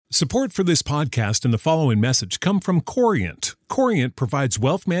Support for this podcast and the following message come from Corient. Corient provides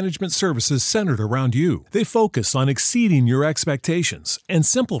wealth management services centered around you. They focus on exceeding your expectations and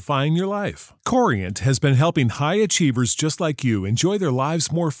simplifying your life. Corient has been helping high achievers just like you enjoy their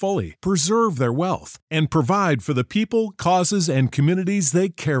lives more fully, preserve their wealth, and provide for the people, causes, and communities they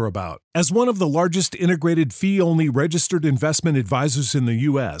care about. As one of the largest integrated fee-only registered investment advisors in the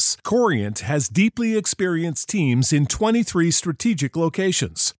U.S., Corient has deeply experienced teams in 23 strategic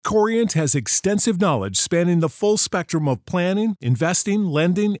locations. Corient has extensive knowledge spanning the full spectrum of planning, investing,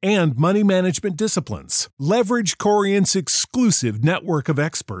 lending, and money management disciplines. Leverage Corient's exclusive network of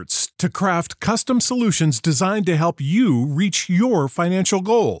experts to craft custom solutions designed to help you reach your financial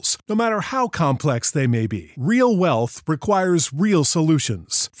goals, no matter how complex they may be. Real wealth requires real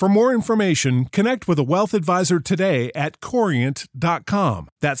solutions. For more information, connect with a wealth advisor today at Corient.com.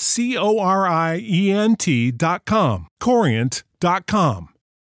 That's Corient.com. Corient.com.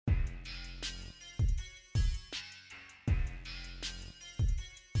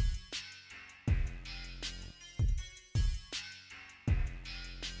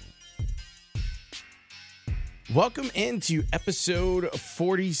 Welcome into episode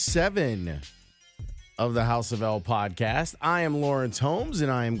 47 of the House of L podcast. I am Lawrence Holmes,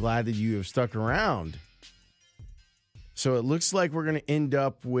 and I am glad that you have stuck around. So it looks like we're going to end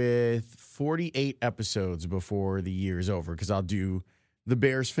up with 48 episodes before the year is over, because I'll do the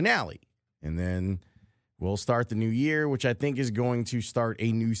Bears finale, and then we'll start the new year, which I think is going to start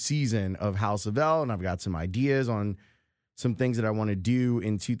a new season of House of L, and I've got some ideas on some things that I want to do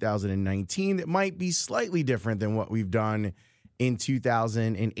in 2019 that might be slightly different than what we've done in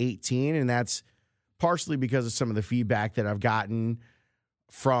 2018. And that's partially because of some of the feedback that I've gotten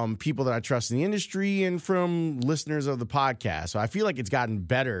from people that I trust in the industry and from listeners of the podcast. So I feel like it's gotten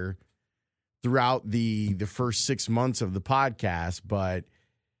better throughout the first 6 months of the podcast. But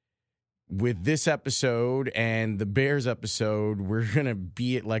with this episode and the Bears episode, we're going to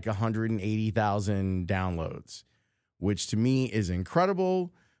be at like 180,000 downloads, which to me is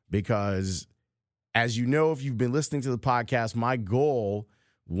incredible because, as you know, if you've been listening to the podcast, my goal,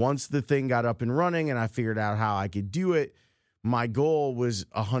 once the thing got up and running and I figured out how I could do it, my goal was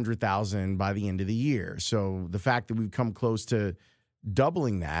 100,000 by the end of the year. So the fact that we've come close to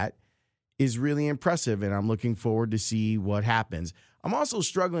doubling that is really impressive, and I'm looking forward to see what happens. I'm also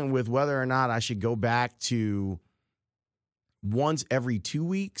struggling with whether or not I should go back to once every 2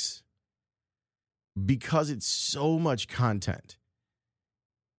 weeks, because it's so much content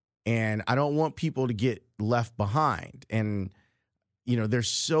and I don't want people to get left behind. And, you know, there's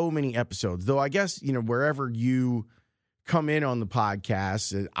so many episodes, though I guess, you know, wherever you come in on the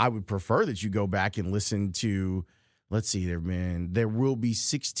podcast, I would prefer that you go back and listen to, let's see, there will be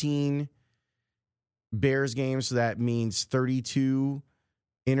 16 Bears games. So that means 32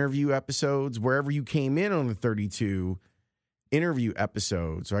 interview episodes. Wherever you came in on the 32 interview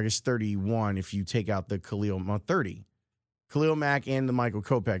episodes, so I guess 31 if you take out the 30 Khalil Mack and the Michael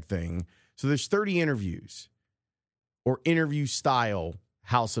Kopech thing. So there's 30 interviews or interview style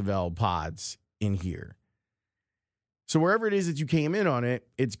House of L pods in here. So wherever it is that you came in on it,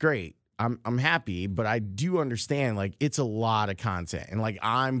 it's great. I'm happy, but I do understand, like, it's a lot of content, and like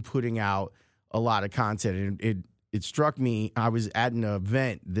I'm putting out a lot of content, and it struck me. I was at an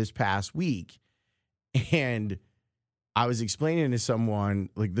event this past week, and I was explaining to someone,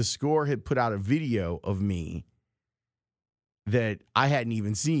 like, the Score had put out a video of me that I hadn't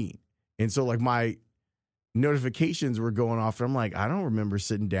even seen. And so, like, my notifications were going off, and I'm like, I don't remember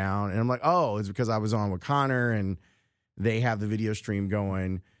sitting down. And I'm like, oh, it's because I was on with Connor, and they have the video stream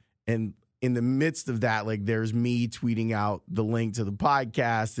going. And in the midst of that, like, there's me tweeting out the link to the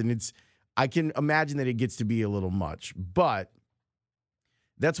podcast. And I can imagine that it gets to be a little much. But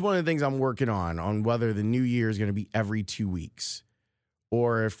that's one of the things I'm working on whether the new year is going to be every 2 weeks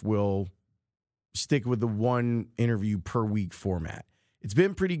or if we'll stick with the one interview per week format. It's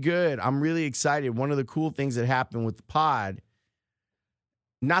been pretty good. I'm really excited. One of the cool things that happened with the pod,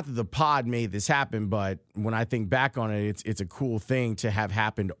 not that the pod made this happen, but when I think back on it, it's a cool thing to have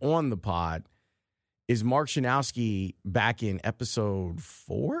happened on the pod, is Mark Shanowski back in episode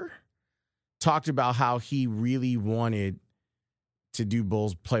 4 talked about how he really wanted to do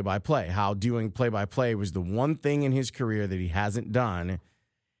Bulls play-by-play, how doing play-by-play was the one thing in his career that he hasn't done,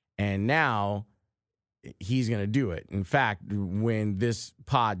 and now he's going to do it. In fact, when this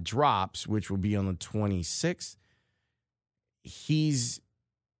pod drops, which will be on the 26th, he's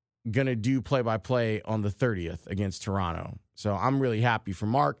going to do play-by-play on the 30th against Toronto. So I'm really happy for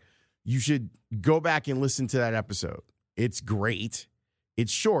Mark. You should go back and listen to that episode. It's great.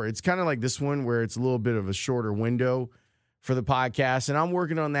 It's short. It's kind of like this one where it's a little bit of a shorter window, for the podcast, and I'm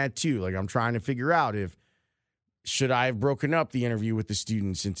working on that too. Like, I'm trying to figure out should I have broken up the interview with the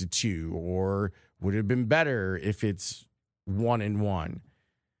students into 2, or would it have been better if it's 1-1?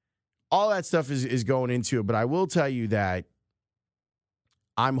 All that stuff is going into it, but I will tell you that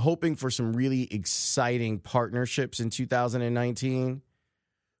I'm hoping for some really exciting partnerships in 2019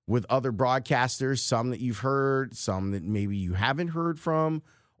 with other broadcasters, some that you've heard, some that maybe you haven't heard from,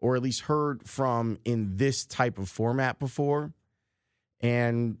 or at least heard from in this type of format before.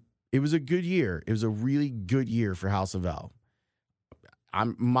 And it was a good year. It was a really good year for House of L.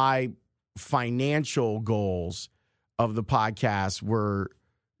 My financial goals of the podcast were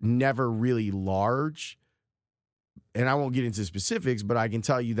never really large. And I won't get into specifics, but I can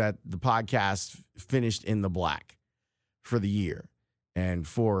tell you that the podcast finished in the black for the year. And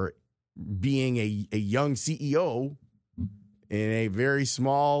for being a young CEO in a very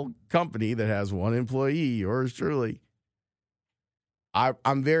small company that has 1 employee, yours truly,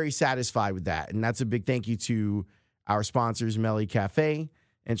 I'm very satisfied with that. And that's a big thank you to our sponsors, Melly Cafe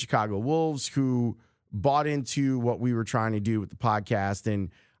and Chicago Wolves, who bought into what we were trying to do with the podcast. And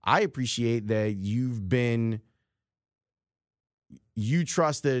I appreciate that you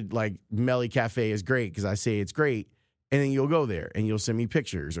trust that, like, Melly Cafe is great because I say it's great. And then you'll go there and you'll send me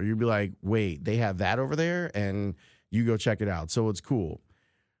pictures, or you'll be like, wait, they have that over there? And you go check it out. So it's cool.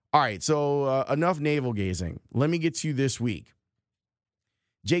 All right, so enough navel gazing. Let me get to this week.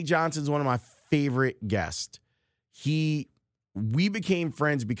 Jake Johnson's one of my favorite guests. We became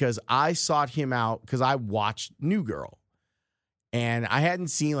friends because I sought him out because I watched New Girl. And I hadn't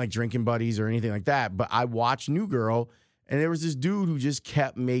seen, like, Drinking Buddies or anything like that, but I watched New Girl, and there was this dude who just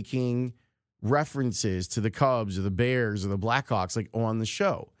kept making references to the Cubs or the Bears or the Blackhawks, like, on the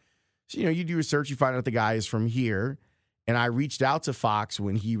show. So, you do a search, you find out the guy is from here. And I reached out to Fox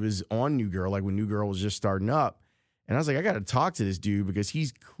when he was on New Girl, like when New Girl was just starting up. And I was like, I got to talk to this dude because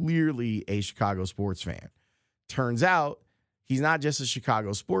he's clearly a Chicago sports fan. Turns out he's not just a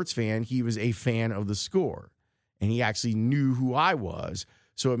Chicago sports fan. He was a fan of the Score. And he actually knew who I was.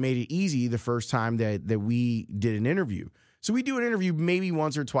 So it made it easy the first time that we did an interview. So we do an interview maybe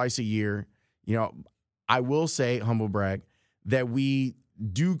once or twice a year. I will say, humble brag, that we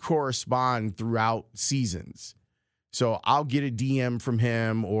do correspond throughout seasons. So I'll get a DM from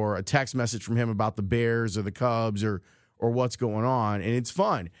him or a text message from him about the Bears or the Cubs or what's going on, and it's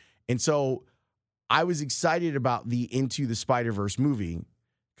fun. And so I was excited about the Into the Spider-Verse movie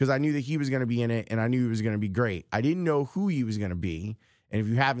because I knew that he was going to be in it, and I knew it was going to be great. I didn't know who he was going to be, and if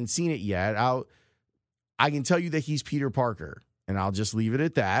you haven't seen it yet, I can tell you that he's Peter Parker, and I'll just leave it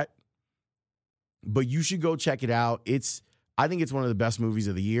at that. But you should go check it out. I think it's one of the best movies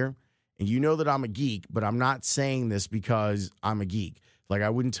of the year. And you know that I'm a geek, but I'm not saying this because I'm a geek. Like, I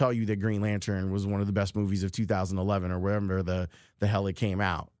wouldn't tell you that Green Lantern was one of the best movies of 2011 or wherever the hell it came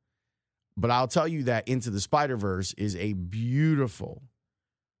out. But I'll tell you that Into the Spider-Verse is a beautiful,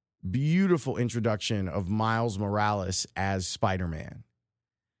 beautiful introduction of Miles Morales as Spider-Man.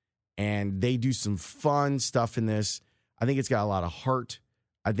 And they do some fun stuff in this. I think it's got a lot of heart.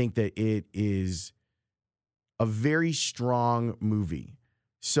 I think that it is a very strong movie.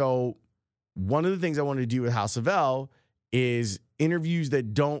 So one of the things I wanted to do with House of L is interviews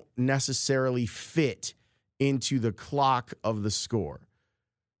that don't necessarily fit into the clock of the Score.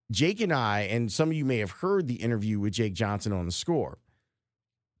 Jake and I, and some of you may have heard the interview with Jake Johnson on the Score.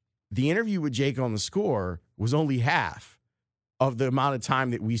 The interview with Jake on the Score was only half of the amount of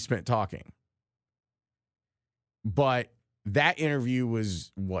time that we spent talking. But that interview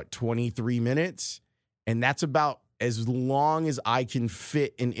was, 23 minutes? And that's about as long as I can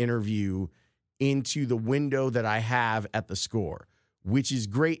fit an interview into the window that I have at the Score, which is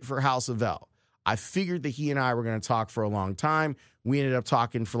great for House of L. I figured that he and I were going to talk for a long time. We ended up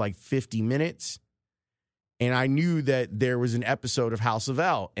talking for like 50 minutes. And I knew that there was an episode of House of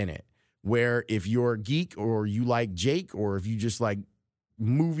L in it, where if you're a geek or you like Jake, or if you just like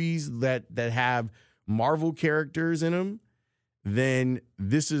movies that have Marvel characters in them, then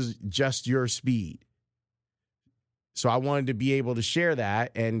this is just your speed. So I wanted to be able to share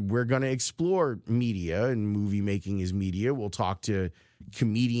that, and we're going to explore media, and movie making is media. We'll talk to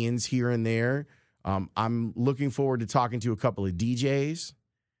comedians here and there. I'm looking forward to talking to a couple of DJs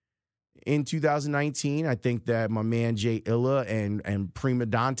in 2019. I think that my man Jay Illa and Prima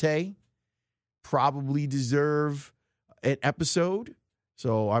Dante probably deserve an episode.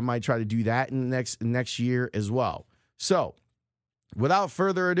 So I might try to do that in the next year as well. So without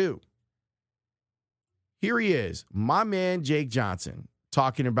further ado, here he is, my man Jake Johnson,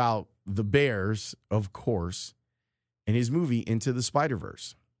 talking about the Bears, of course, and his movie Into the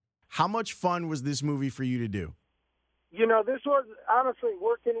Spider-Verse. How much fun was this movie for you to do? This was honestly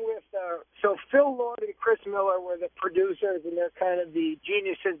working with, so Phil Lord and Chris Miller were the producers, and they're kind of the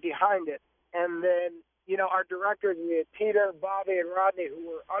geniuses behind it. And then, our directors, we had Peter, Bobby, and Rodney, who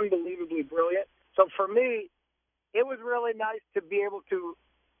were unbelievably brilliant. So for me, it was really nice to be able to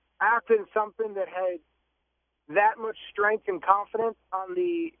act in something that had that much strength and confidence on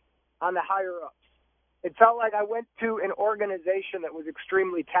the higher-ups. It felt like I went to an organization that was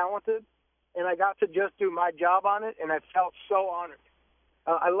extremely talented, and I got to just do my job on it, and I felt so honored.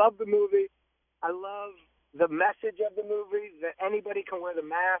 I love the movie. I love the message of the movie, that anybody can wear the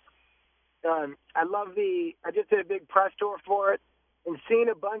mask. I just did a big press tour for it, and seeing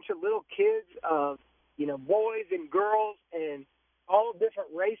a bunch of little kids, boys and girls and all different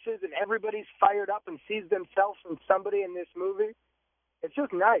races, and everybody's fired up and sees themselves from somebody in this movie. It's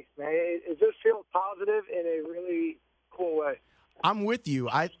just nice, man. It just feels positive in a really cool way. I'm with you.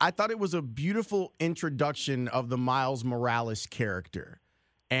 I thought it was a beautiful introduction of the Miles Morales character.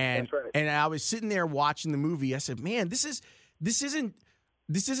 And That's right. And I was sitting there watching the movie. I said, man, this isn't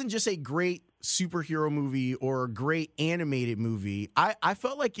just a great superhero movie or a great animated movie. I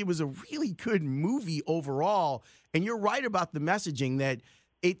felt like it was a really good movie overall. And you're right about the messaging, that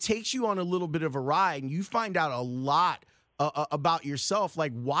it takes you on a little bit of a ride, and you find out a lot about yourself,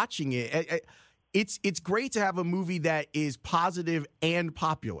 like watching it. It's great to have a movie that is positive and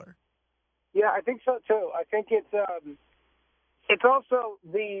popular. Yeah, I think so too. I think it's also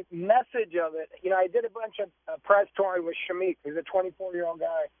the message of it. I did a bunch of press touring with Shameik, who's a 24-year-old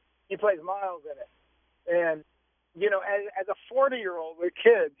guy. He plays Miles in it. And, as a 40-year-old with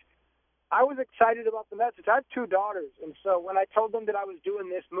kids, I was excited about the message. I have two daughters, and so when I told them that I was doing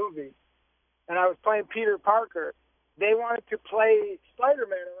this movie and I was playing Peter Parker, they wanted to play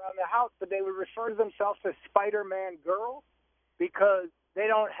Spider-Man around the house, but they would refer to themselves as Spider-Man girl because they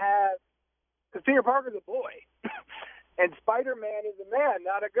don't have – because Peter Parker's a boy. And Spider-Man is a man,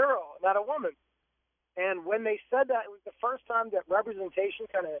 not a girl, not a woman. And when they said that, it was the first time that representation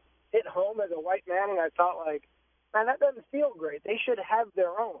kind of hit home as a white man, and I thought, like, man, that doesn't feel great. They should have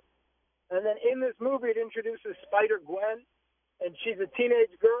their own. And then in this movie, it introduces Spider-Gwen, and she's a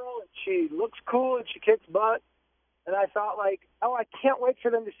teenage girl, and she looks cool, and she kicks butt. And I thought, like, oh, I can't wait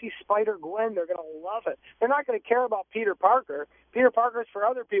for them to see Spider-Gwen. They're going to love it. They're not going to care about Peter Parker. Peter Parker's for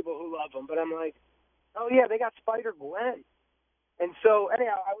other people who love him. But I'm like, oh, yeah, they got Spider-Gwen. And so,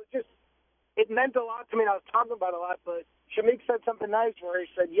 anyhow, it meant a lot to me, and I was talking about it a lot, but Shameik said something nice where he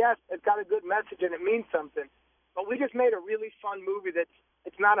said, yes, it's got a good message and it means something. But we just made a really fun movie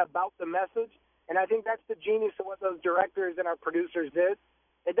it's not about the message. And I think that's the genius of what those directors and our producers did.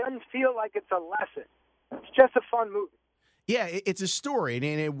 It doesn't feel like it's a lesson. It's just a fun movie. Yeah, it's a story, and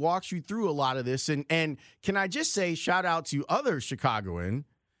it walks you through a lot of this. And can I just say, shout out to other Chicagoan,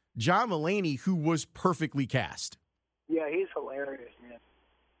 John Mulaney, who was perfectly cast. Yeah, he's hilarious, man.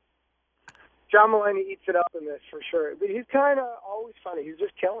 John Mulaney eats it up in this for sure. But he's kind of always funny. He's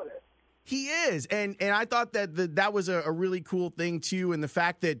just killing it. He is, and I thought that was a really cool thing too, and the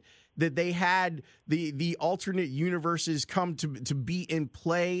fact that they had the alternate universes come to be in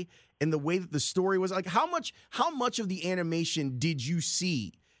play, and the way that the story was. Like, how much of the animation did you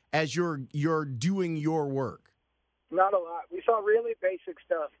see as you're doing your work? Not a lot. We saw really basic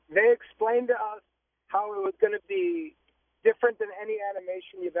stuff. They explained to us how it was going to be different than any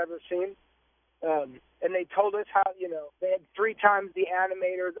animation you've ever seen. And they told us how, they had 3 times the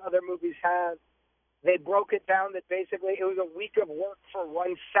animators other movies have. They broke it down that basically it was a week of work for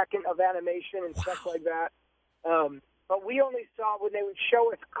 1 second of animation and stuff like that. But we only saw, when they would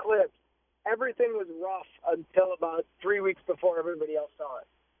show us clips, everything was rough until about 3 weeks before everybody else saw it.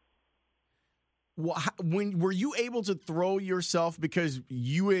 When were you able to throw yourself, because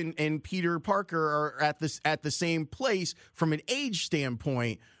you and Peter Parker are at the same place from an age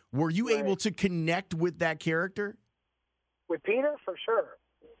standpoint? Were you able to connect with that character? With Peter, for sure.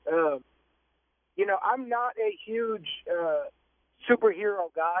 I'm not a huge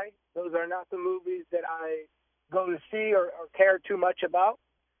superhero guy. Those are not the movies that I go to see or care too much about.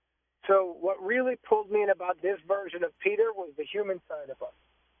 So what really pulled me in about this version of Peter was the human side of us.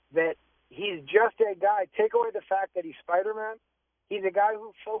 That he's just a guy. Take away the fact that he's Spider-Man. He's a guy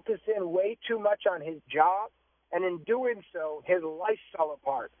who focused in way too much on his job, and in doing so, his life fell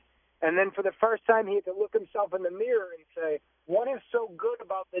apart. And then for the first time, he had to look himself in the mirror and say, what is so good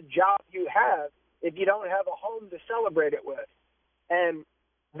about the job you have if you don't have a home to celebrate it with? And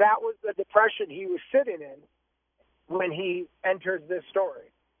that was the depression he was sitting in when he enters this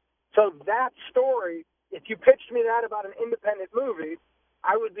story. So that story, if you pitched me that about an independent movie,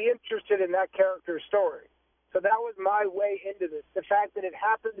 I would be interested in that character's story. So that was my way into this. The fact that it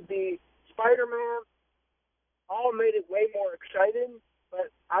happened to be Spider-Man, all made it way more exciting. But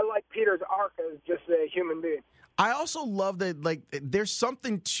I like Peter's arc as just a human being. I also love that, like, there's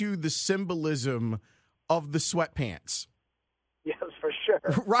something to the symbolism of the sweatpants. Yes, for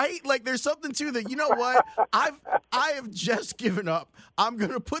sure. Right? Like, there's something to that. You know what? I have just given up. I'm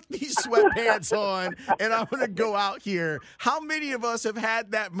going to put these sweatpants on, and I'm going to go out here. How many of us have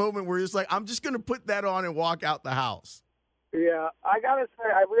had that moment where it's like, I'm just going to put that on and walk out the house? Yeah, I got to say,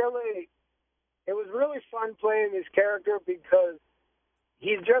 it was really fun playing this character because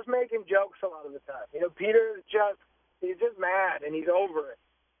he's just making jokes a lot of the time. You know, he's just mad, and he's over it.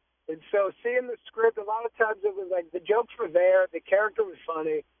 And so seeing the script, a lot of times it was like the jokes were there, the character was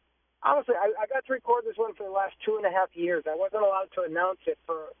funny. Honestly, I got to record this one for the last 2.5 years. I wasn't allowed to announce it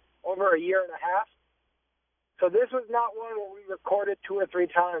for over 1.5 years. So this was not one where we recorded 2 or 3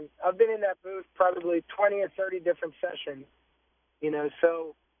 times. I've been in that booth probably 20 or 30 different sessions, you know,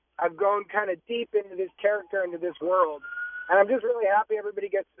 so I've gone kind of deep into this character, into this world. And I'm just really happy everybody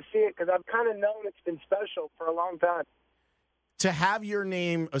gets to see it because I've kind of known it's been special for a long time. To have your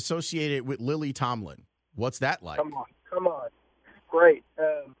name associated with Lily Tomlin, what's that like? Come on. Great.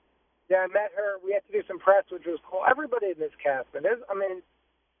 Yeah, I met her. We had to do some press, which was cool. Everybody in this cast, man.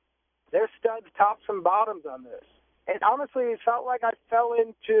 There's studs, tops, and bottoms on this. And honestly, it felt like I fell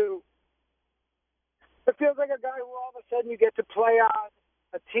into – it feels like a guy who all of a sudden you get to play on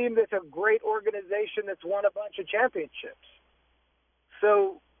a team that's a great organization that's won a bunch of championships.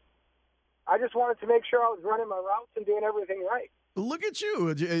 So I just wanted to make sure I was running my routes and doing everything right. Look at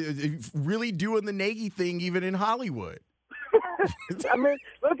you, really doing the Nagy thing even in Hollywood. I mean,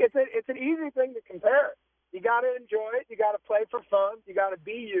 look, it's an easy thing to compare. You got to enjoy it. You got to play for fun. You got to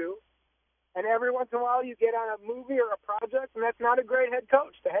be you. And every once in a while you get on a movie or a project, and that's not a great head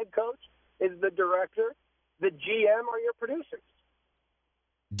coach. The head coach is the director, the GM, or your producers.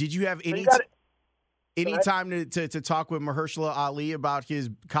 Did you have any time to talk with Mahershala Ali about his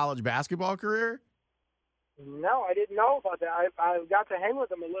college basketball career? No, I didn't know about that. I got to hang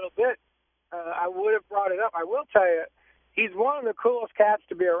with him a little bit. I would have brought it up. I will tell you, he's one of the coolest cats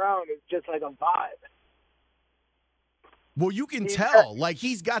to be around. It's just like a vibe. Well, you can tell. Like,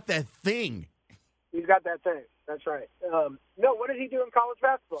 he's got that thing. He's got that thing. That's right. No, what did he do in college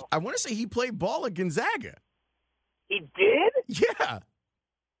basketball? I want to say he played ball at Gonzaga. He did? Yeah.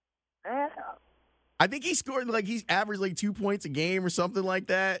 Yeah. I think he scored, like, he's averaged like 2 points a game or something like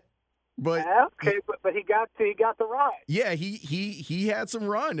that. But okay, but he got the ride. Yeah, he had some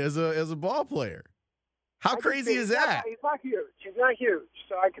run as a ball player. How crazy is that? He's not huge. He's not huge.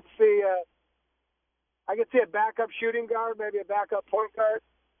 So I could see a backup shooting guard, maybe a backup point guard.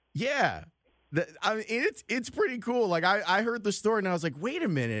 Yeah. I mean, it's pretty cool. Like, I heard the story and I was like, wait a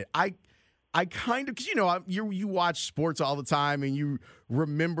minute. I kind of, because, you know, you watch sports all the time and you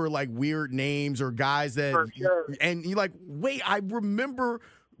remember, like, weird names or guys that, for sure. And you're like, wait, I remember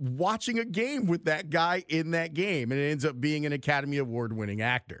watching a game with that guy in that game, and it ends up being an Academy Award-winning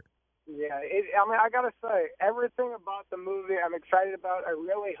actor. Yeah, I got to say, everything about the movie I'm excited about. I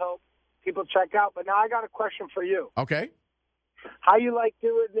really hope people check out. But now I got a question for you. Okay. How you like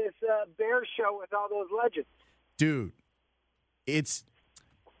doing this Bears show with all those legends? Dude,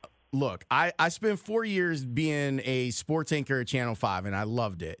 look, I spent 4 years being a sports anchor at Channel 5, and I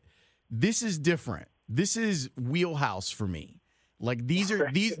loved it. This is different. This is wheelhouse for me. Like, these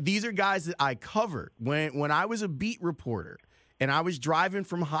are guys that I covered when I was a beat reporter and I was driving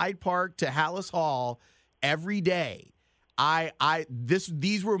from Hyde Park to Hallis Hall every day.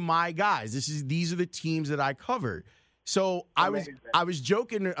 These were my guys. These are the teams that I covered. So I was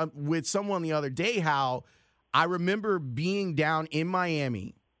joking with someone the other day how I remember being down in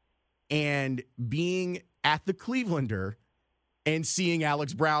Miami and being at the Clevelander and seeing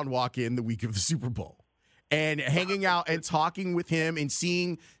Alex Brown walk in the week of the Super Bowl. And hanging out and talking with him and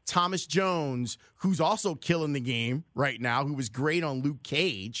seeing Thomas Jones, who's also killing the game right now, who was great on Luke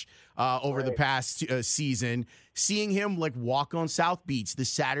Cage over the past season, seeing him like walk on South Beach the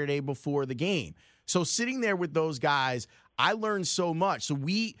Saturday before the game. So sitting there with those guys, I learned so much. So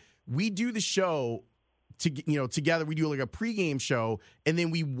we do the show together. We do like a pregame show, and then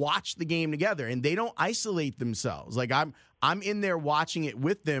we watch the game together. And they don't isolate themselves. Like I'm in there watching it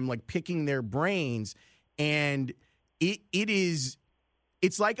with them, like picking their brains. And it's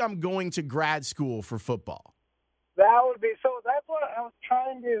like I'm going to grad school for football. That would be so. That's what I was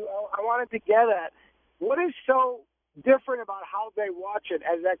trying to. I wanted to get at. What is so different about how they watch it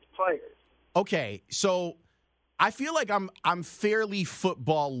as ex-players? Okay, so I feel like I'm fairly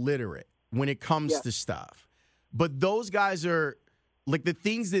football literate when it comes to stuff, but those guys are like the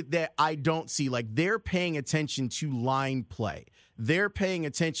things that I don't see. Like, they're paying attention to line play. They're paying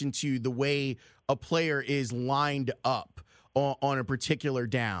attention to the way a player is lined up on a particular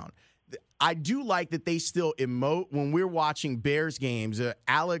down. I do like that they still emote when we're watching Bears games,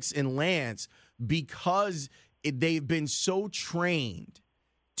 Alex and Lance, because they've been so trained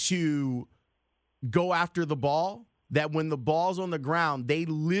to go after the ball that when the ball's on the ground, they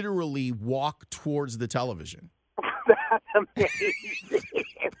literally walk towards the television. That's amazing.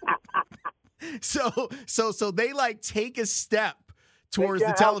 So they like take a step towards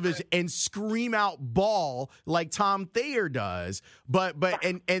the television and scream out ball like Tom Thayer does. But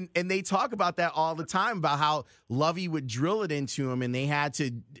and they talk about that all the time about how Lovey would drill it into him, and they had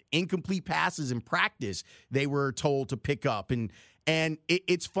to incomplete passes in practice they were told to pick up. And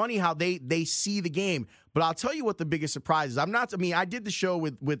it's funny how they see the game. But I'll tell you what the biggest surprise is. I did the show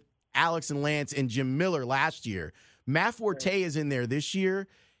with Alex and Lance and Jim Miller last year. Matt Forte is in there this year.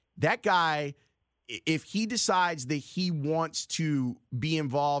 That guy, if he decides that he wants to be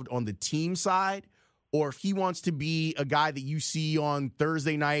involved on the team side, or if he wants to be a guy that you see on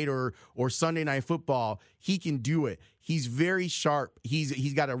Thursday night or Sunday Night Football, he can do it. He's very sharp.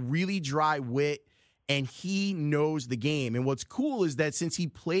 He's got a really dry wit, and he knows the game. And what's cool is that since he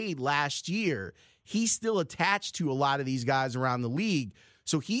played last year, he's still attached to a lot of these guys around the league.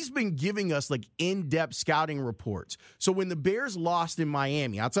 So he's been giving us like in-depth scouting reports. So when the Bears lost in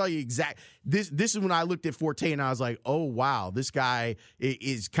Miami, I'll tell you this is when I looked at Forte and I was like, oh, wow, this guy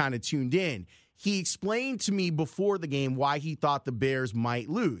is kind of tuned in. He explained to me before the game why he thought the Bears might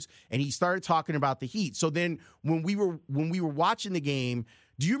lose. And he started talking about the heat. So then when we were watching the game,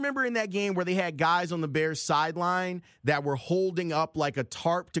 do you remember in that game where they had guys on the Bears sideline that were holding up like a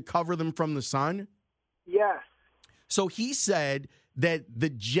tarp to cover them from the sun? Yes. So he said that the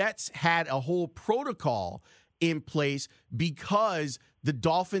Jets had a whole protocol in place because the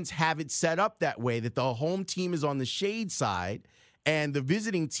Dolphins have it set up that way, that the home team is on the shade side and the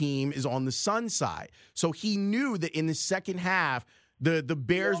visiting team is on the sun side. So he knew that in the second half, the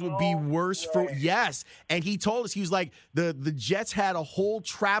Bears would be worse for – yes. And he told us, he was like, the Jets had a whole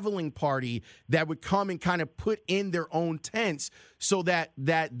traveling party that would come and kind of put in their own tents so that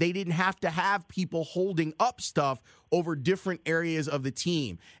they didn't have to have people holding up stuff over different areas of the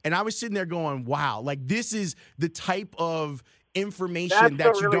team. And I was sitting there going, wow, like this is the type of information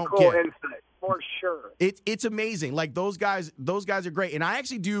that you don't get. Insight, for sure. It's amazing. Like those guys are great. And I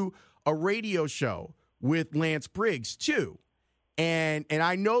actually do a radio show with Lance Briggs too. And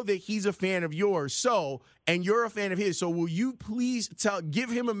I know that he's a fan of yours, and you're a fan of his. So will you please give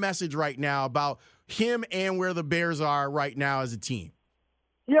him a message right now about him and where the Bears are right now as a team?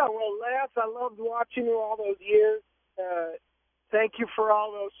 Yeah, well, Lance, I loved watching you all those years. Thank you for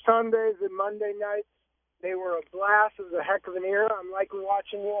all those Sundays and Monday nights. They were a blast. It was a heck of an era. I'm liking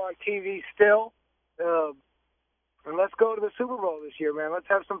watching you on TV still. And let's go to the Super Bowl this year, man. Let's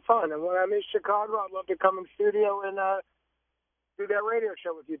have some fun. And when I'm in Chicago, I'd love to come in studio and do that radio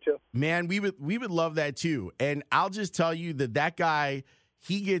show with you too. Man, we would love that too. And I'll just tell you that guy,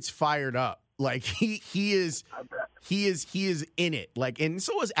 he gets fired up. Like he is in it. Like, and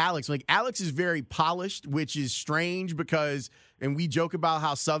so is Alex. Like Alex is very polished, which is strange because, and we joke about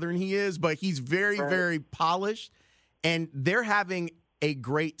how Southern he is, but he's very, very polished, and they're having a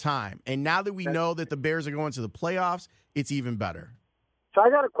great time. And now that we know that the Bears are going to the playoffs, it's even better. So I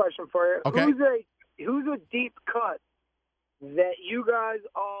got a question for you. Okay. Who's a deep cut that you guys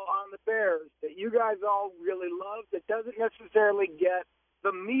all on the Bears, that you guys all really love, that doesn't necessarily get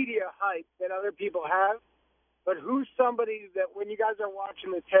the media hype that other people have, but who's somebody that when you guys are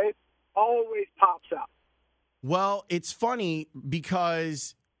watching the tape always pops up? Well, it's funny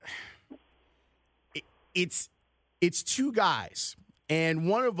because it's two guys, and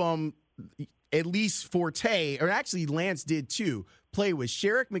one of them, at least Forte, or actually Lance did too, play with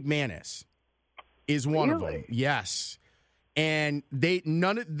Sherrick McManus is one of them. Yes. And they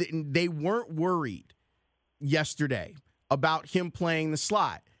weren't worried yesterday about him playing the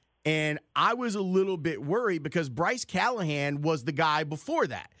slot. And I was a little bit worried because Bryce Callahan was the guy before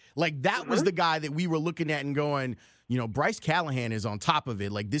that. Like, that was the guy that we were looking at and going, you know, Bryce Callahan is on top of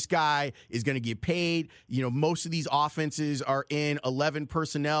it. Like, this guy is going to get paid. You know, most of these offenses are in 11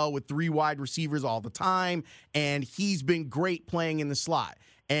 personnel with 3 wide receivers all the time. And he's been great playing in the slot.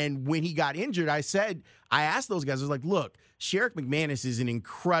 And when he got injured, I asked those guys, I was like, look, Sherrick McManus is an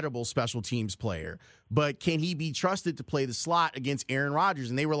incredible special teams player, but can he be trusted to play the slot against Aaron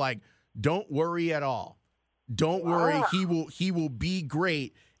Rodgers? And they were like, don't worry at all. Don't worry. He will be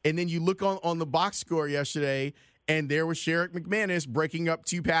great. And then you look on the box score yesterday, and there was Sherrick McManus breaking up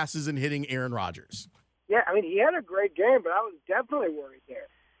 2 passes and hitting Aaron Rodgers. Yeah, I mean, he had a great game, but I was definitely worried there.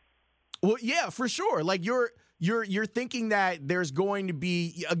 Well, yeah, for sure. Like, you're you're thinking that there's going to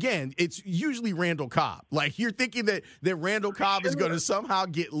be, again, it's usually Randall Cobb. Like, you're thinking that Randall Cobb is going to somehow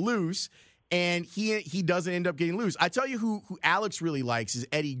get loose, and he doesn't end up getting loose. I tell you who Alex really likes is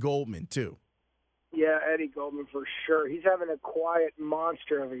Eddie Goldman, too. Yeah, Eddie Goldman for sure. He's having a quiet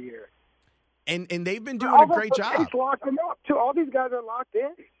monster of a year. And they've been doing a great job. He's locked them up, too. All these guys are locked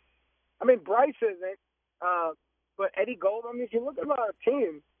in. I mean, Bryce isn't, but Eddie Goldman, I mean, if you look at our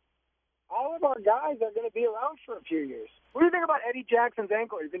team, all of our guys are going to be around for a few years. What do you think about Eddie Jackson's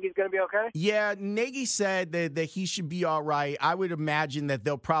ankle? You think he's going to be okay? Yeah, Nagy said that he should be all right. I would imagine that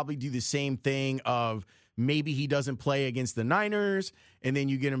they'll probably do the same thing of maybe he doesn't play against the Niners, and then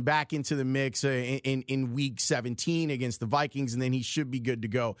you get him back into the mix in Week 17 against the Vikings, and then he should be good to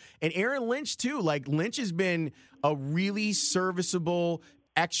go. And Aaron Lynch, too. Like, Lynch has been a really serviceable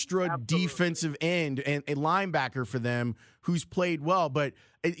extra defensive end and a linebacker for them who's played well. But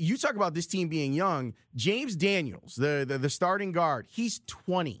you talk about this team being young. James Daniels, the starting guard, he's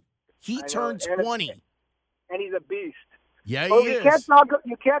 20. He turned 20. And he's a beast. Yeah, he is.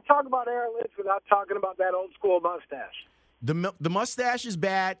 You can't talk about Aaron Lynch without talking about that old school mustache. The mustache is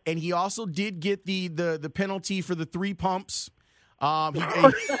bad, and he also did get the penalty for the 3 pumps. He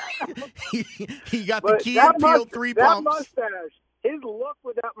got the key and peel 3 pumps. That mustache. His look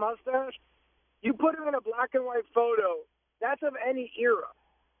with that mustache, you put him in a black and white photo, that's of any era.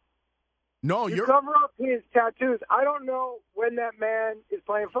 No, you cover up his tattoos. I don't know when that man is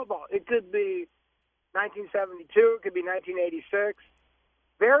playing football. It could be 1972. It could be 1986.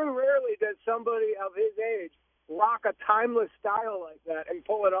 Very rarely does somebody of his age rock a timeless style like that and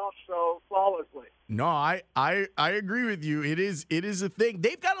pull it off so flawlessly. No, I agree with you. It is a thing.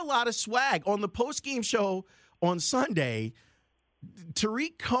 They've got a lot of swag. On the post-game show on Sunday,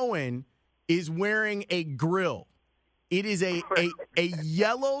 Tariq Cohen is wearing a grill. It is a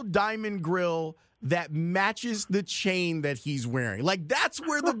yellow diamond grill that matches the chain that he's wearing. Like, that's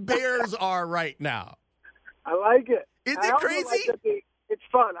where the Bears are right now. I like it. Isn't it crazy? It's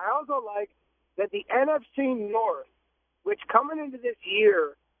fun. I also like that the NFC North, which coming into this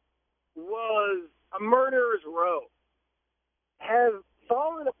year was a murderer's row, has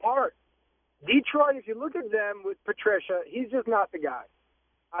fallen apart. Detroit, if you look at them with Patricia, he's just not the guy.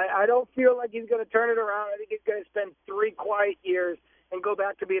 I don't feel like he's going to turn it around. I think he's going to spend 3 quiet years and go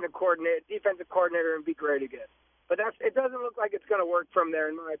back to being a defensive coordinator and be great again. But it doesn't look like it's going to work from there,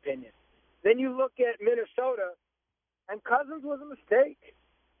 in my opinion. Then you look at Minnesota, and Cousins was a mistake.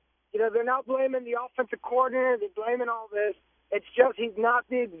 You know, they're not blaming the offensive coordinator. They're blaming all this. It's just he's not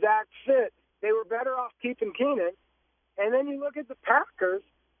the exact fit. They were better off keeping Keenan. And then you look at the Packers,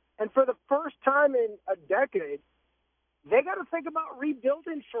 and for the first time in a decade, they got to think about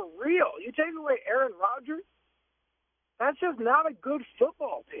rebuilding for real. You take away Aaron Rodgers, that's just not a good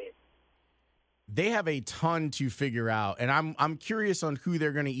football team. They have a ton to figure out, and I'm curious on who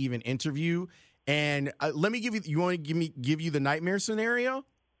they're going to even interview. And let me give you. You want to give you the nightmare scenario?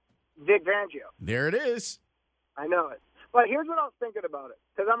 Vic Fangio. There it is. I know it. But here's what I was thinking about it,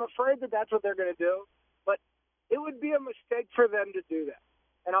 because I'm afraid that that's what they're going to do. But it would be a mistake for them to do that,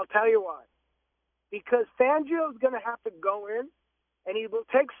 and I'll tell you why. Because Fangio is going to have to go in, and he will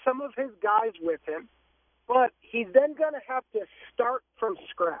take some of his guys with him, but he's then going to have to start from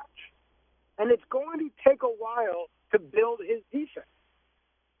scratch. And it's going to take a while to build his defense.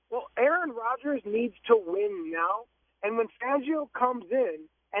 Well, Aaron Rodgers needs to win now, and when Fangio comes in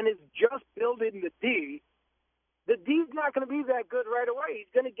and is just building the D's not going to be that good right away. He's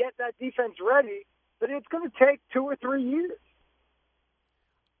going to get that defense ready, but it's going to take 2 or 3 years.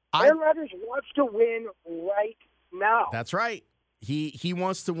 Aaron Rodgers wants to win right now. That's right. He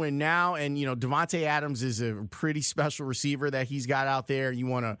wants to win now, and Davante Adams is a pretty special receiver that he's got out there. You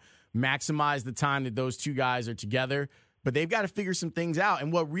want to maximize the time that those two guys are together, but they've got to figure some things out.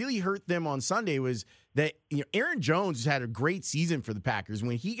 And what really hurt them on Sunday was that Aaron Jones had a great season for the Packers.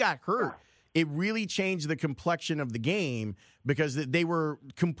 When he got hurt, it really changed the complexion of the game because they were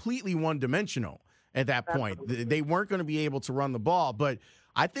completely one-dimensional at that point. Absolutely. They weren't going to be able to run the ball, but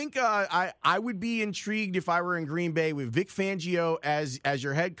I think I would be intrigued if I were in Green Bay with Vic Fangio as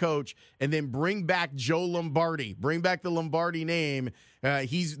your head coach, and then bring back Joe Lombardi, bring back the Lombardi name.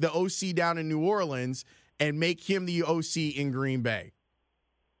 He's the OC down in New Orleans, and make him the OC in Green Bay.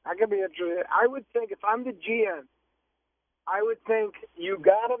 I could be interested. I would think if I'm the GM, I would think you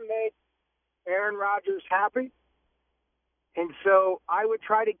got to make Aaron Rodgers happy. And so I would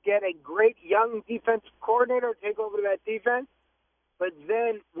try to get a great young defensive coordinator to take over that defense. But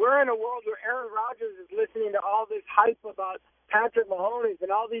then we're in a world where Aaron Rodgers is listening to all this hype about Patrick Mahomes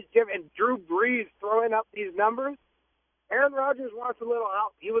and all these different, and Drew Brees throwing up these numbers. Aaron Rodgers wants a little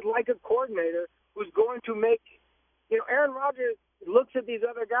help. He would like a coordinator who's going to make, Aaron Rodgers looks at these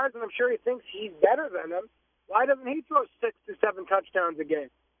other guys, and I'm sure he thinks he's better than them. Why doesn't he throw 6 to 7 touchdowns a game?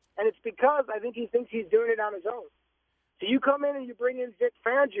 And it's because I think he thinks he's doing it on his own. So you come in and you bring in Vic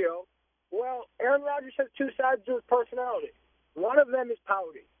Fangio. Well, Aaron Rodgers has two sides to his personality. One of them is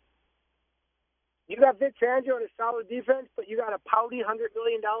pouty. You got Vic Fangio and a solid defense, but you got a pouty $100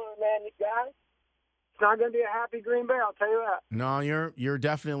 million man guy. It's not going to be a happy Green Bay, I'll tell you that. No, you're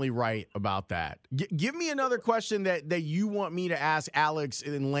definitely right about that. Give me another question that you want me to ask Alex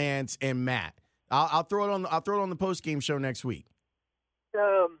and Lance and Matt. I'll throw it on the post game show next week.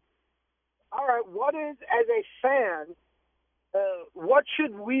 All right. What is, as a fan, what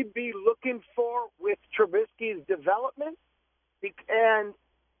should we be looking for with Trubisky's development? And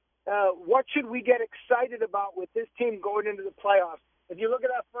what should we get excited about with this team going into the playoffs? If you look at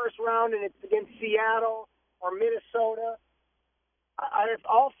that first round and it's against Seattle or Minnesota, I have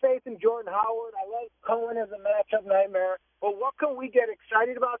all faith in Jordan Howard. I love Cohen as a matchup nightmare. But what can we get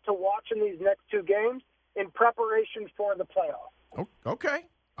excited about to watch in these next two games in preparation for the playoffs? Okay.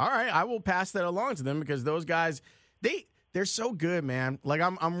 All right. I will pass that along to them because those guys, they're so good, man. Like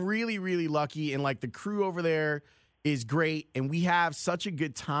I'm really, really lucky, and like the crew over there is great, and we have such a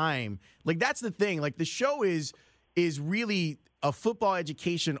good time. Like that's the thing. Like the show is really a football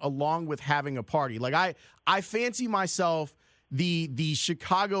education along with having a party. Like I fancy myself the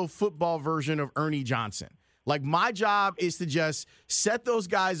Chicago football version of Ernie Johnson. Like my job is to just set those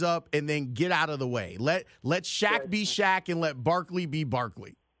guys up and then get out of the way. Let Shaq be Shaq and let Barkley be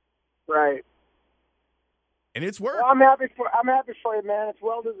Barkley. Right. And it's worked. Well, I'm happy for you, man. It's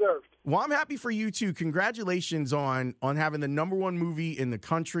well deserved. Well, I'm happy for you too. Congratulations on having the #1 movie in the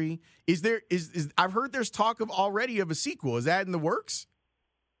country. Is I've heard there's talk of already of a sequel. Is that in the works?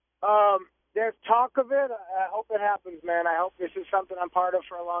 There's talk of it. I hope it happens, man. I hope this is something I'm part of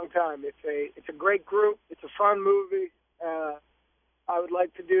for a long time. It's a great group. It's a fun movie. I would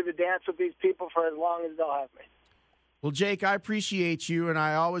like to do the dance with these people for as long as they'll have me. Well, Jake, I appreciate you, and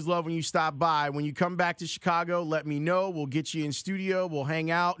I always love when you stop by. When you come back to Chicago, let me know. We'll get you in studio. We'll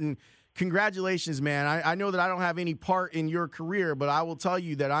hang out, and congratulations, man. I know that I don't have any part in your career, but I will tell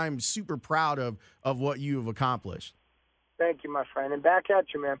you that I'm super proud of what you have accomplished. Thank you, my friend, and back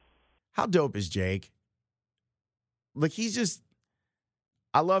at you, man. How dope is Jake? Like,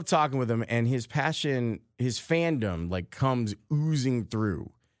 I love talking with him, and his passion, his fandom, like, comes oozing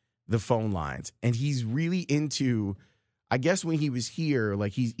through the phone lines. And he's really into, I guess when he was here,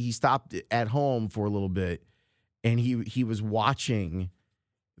 like, he stopped at home for a little bit, and he was watching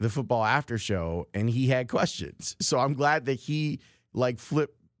the football after show, and he had questions. So I'm glad that he, like,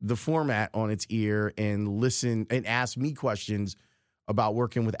 flipped the format on its ear and listened and asked me questions about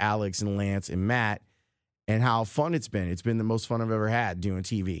working with Alex and Lance and Matt and how fun it's been. It's been the most fun I've ever had doing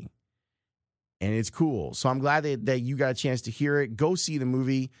TV. And it's cool. So I'm glad that you got a chance to hear it. Go see the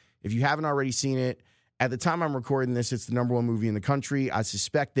movie. If you haven't already seen it, at the time I'm recording this, it's the #1 movie in the country. I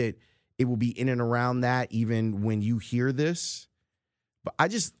suspect that it will be in and around that even when you hear this. But I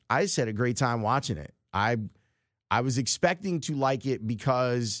just had a great time watching it. I was expecting to like it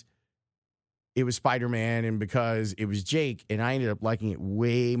because it was Spider-Man and because it was Jake, and I ended up liking it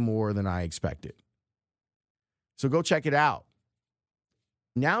way more than I expected. So go check it out.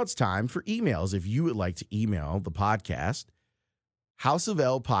 Now it's time for emails. If you would like to email the podcast,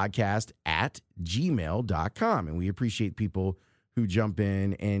 houseoflpodcast@gmail.com. And we appreciate people who jump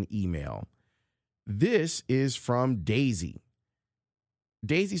in and email. This is from Daisy.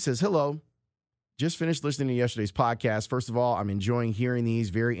 Daisy says, hello. Just finished listening to yesterday's podcast. First of all, I'm enjoying hearing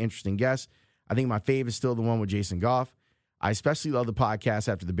these very interesting guests. I think my fave is still the one with Jason Goff. I especially love the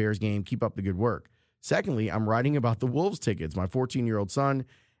podcast after the Bears game. Keep up the good work. Secondly, I'm writing about the Wolves tickets. My 14-year-old son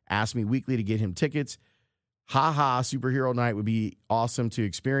asked me weekly to get him tickets. Superhero night would be awesome to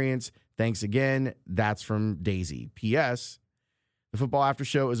experience. Thanks again. That's from Daisy. P.S. The football after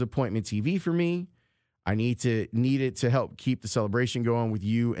show is appointment TV for me. I need it to help keep the celebration going with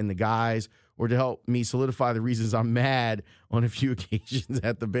you and the guys, or to help me solidify the reasons I'm mad on a few occasions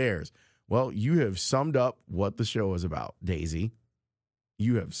at the Bears. Well, you have summed up what the show is about, Daisy.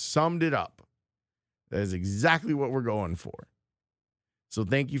 You have summed it up. That is exactly what we're going for. So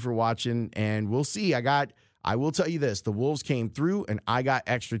thank you for watching, and we'll see. I will tell you this. The Wolves came through, and I got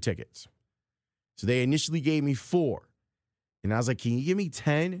extra tickets. So they initially gave me 4. And I was like, can you give me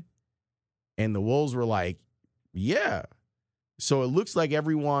 10? And the Wolves were like, yeah. So it looks like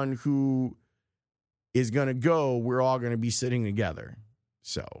everyone who is going to go, we're all going to be sitting together.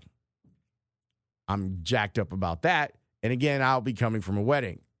 So I'm jacked up about that. And again, I'll be coming from a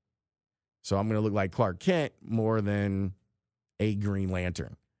wedding. So I'm going to look like Clark Kent more than a Green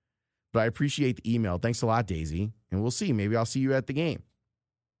Lantern. But I appreciate the email. Thanks a lot, Daisy. And we'll see. Maybe I'll see you at the game.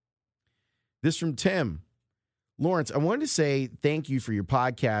 This from Tim. Lawrence, I wanted to say thank you for your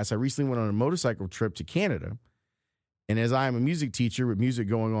podcast. I recently went on a motorcycle trip to Canada. And as I am a music teacher with music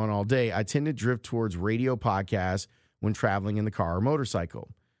going on all day, I tend to drift towards radio podcasts when traveling in the car or motorcycle.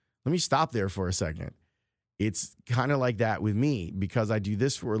 Let me stop there for a second. It's kind of like that with me because I do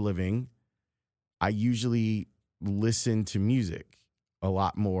this for a living. I usually listen to music a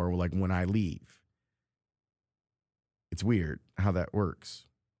lot more like when I leave. It's weird how that works.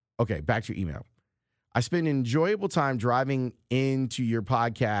 Okay, back to your email. I spent an enjoyable time driving into your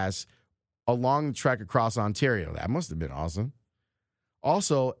podcast along the trek across Ontario. That must have been awesome.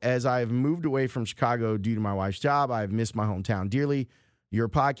 Also, as I've moved away from Chicago due to my wife's job, I've missed my hometown dearly. Your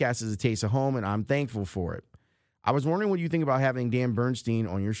podcast is a taste of home, and I'm thankful for it. I was wondering what you think about having Dan Bernstein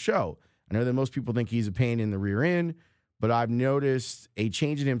on your show. I know that most people think he's a pain in the rear end, but I've noticed a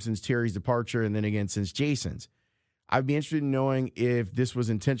change in him since Terry's departure and then again since Jason's. I'd be interested in knowing if this was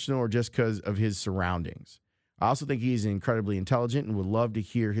intentional or just because of his surroundings. I also think he's incredibly intelligent and would love to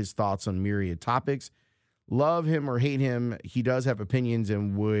hear his thoughts on myriad topics. Love him or hate him, he does have opinions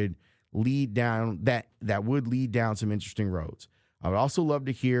and would lead down that would lead down some interesting roads. I would also love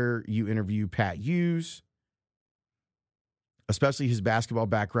to hear you interview Pat Hughes, especially his basketball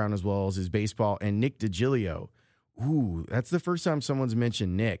background as well as his baseball, and Nick DiGilio. Ooh, that's the first time someone's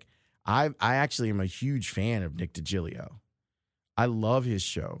mentioned Nick. I actually am a huge fan of Nick DiGilio. I love his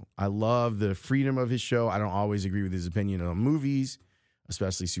show. I love the freedom of his show. I don't always agree with his opinion on movies,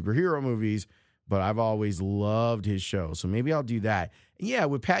 especially superhero movies, but I've always loved his show. So maybe I'll do that. Yeah,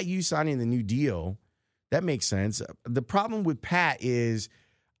 with Pat Hughes signing the new deal, that makes sense. The problem with Pat is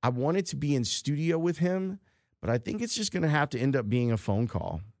I wanted to be in studio with him, but I think it's just going to have to end up being a phone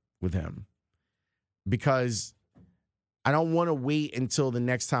call with him because I don't want to wait until the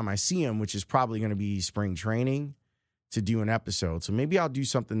next time I see him, which is probably going to be spring training, to do an episode. So maybe I'll do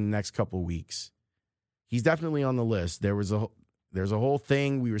something in the next couple of weeks. He's definitely on the list. There's a whole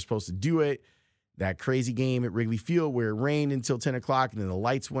thing. We were supposed to do it. That crazy game at Wrigley Field where it rained until 10 o'clock and then the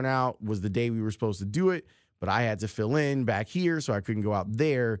lights went out was the day we were supposed to do it. But I had to fill in back here, so I couldn't go out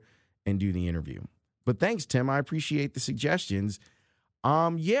there and do the interview. But thanks, Tim. I appreciate the suggestions.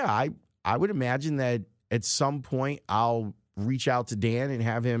 Yeah, I would imagine that at some point I'll reach out to Dan and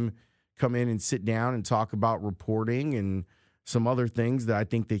have him come in and sit down and talk about reporting and some other things that I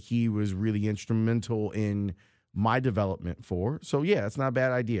think that he was really instrumental in my development for. So, yeah, it's not a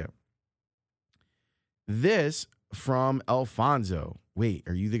bad idea. This from Alfonso. Wait,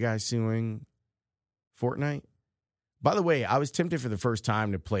 are you the guy suing Fortnite? By the way, I was tempted for the first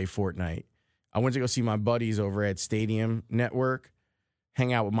time to play Fortnite. I went to go see my buddies over at Stadium Network,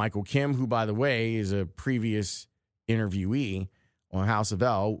 hang out with Michael Kim, who, by the way, is a previous interviewee on House of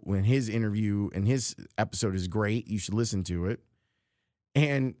L. When his interview and his episode is great, you should listen to it.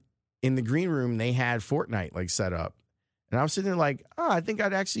 And in the green room, they had Fortnite like set up. And I was sitting there like, I think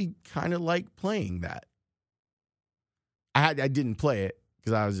I'd actually kind of like playing that. I didn't play it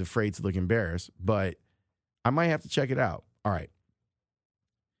because I was afraid to look embarrassed, but I might have to check it out. All right.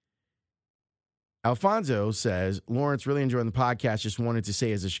 Alfonso says, Lawrence, really enjoying the podcast. Just wanted to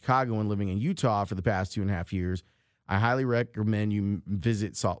say, as a Chicagoan living in Utah for the past 2.5 years, I highly recommend you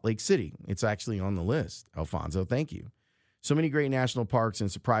visit Salt Lake City. It's actually on the list. Alfonso, thank you. So many great national parks and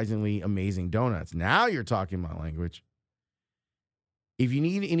surprisingly amazing donuts. Now you're talking my language. If you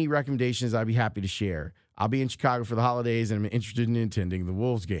need any recommendations, I'd be happy to share. I'll be in Chicago for the holidays and I'm interested in attending the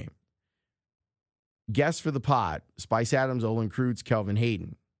Wolves game. Guests for the pod, Spice Adams, Olin Kreutz, Kelvin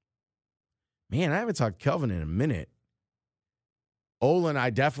Hayden. Man, I haven't talked to Kelvin in a minute. Olin, I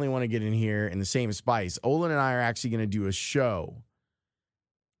definitely want to get in here, and the same as Spice. Olin and I are actually going to do a show,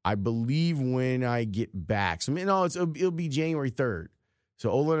 I believe, when I get back. So, no, it'll be January 3rd. So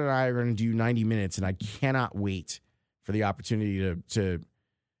Olin and I are going to do 90 minutes, and I cannot wait for the opportunity to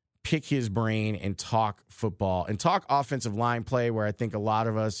pick his brain and talk football and talk offensive line play, where I think a lot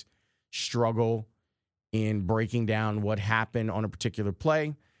of us struggle in breaking down what happened on a particular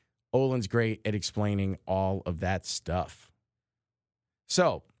play. Olin's great at explaining all of that stuff.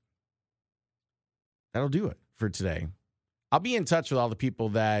 So that'll do it for today. I'll be in touch with all the people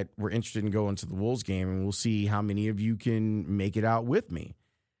that were interested in going to the Wolves game, and we'll see how many of you can make it out with me.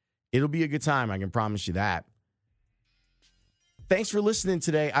 It'll be a good time. I can promise you that. Thanks for listening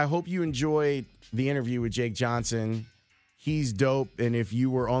today. I hope you enjoyed the interview with Jake Johnson. He's dope, and if you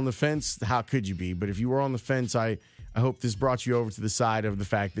were on the fence, how could you be? But if you were on the fence, I hope this brought you over to the side of the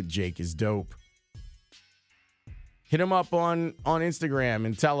fact that Jake is dope. Hit him up on Instagram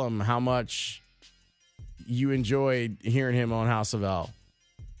and tell him how much you enjoyed hearing him on House of L.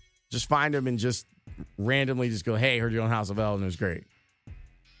 Just find him and just randomly just go, hey, heard you on House of L and it was great.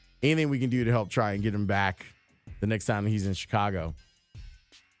 Anything we can do to help try and get him back the next time he's in Chicago.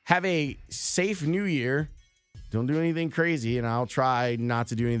 Have a safe new year. Don't do anything crazy, and I'll try not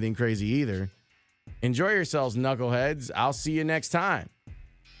to do anything crazy either. Enjoy yourselves, knuckleheads. I'll see you next time.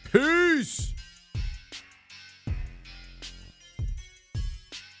 Peace!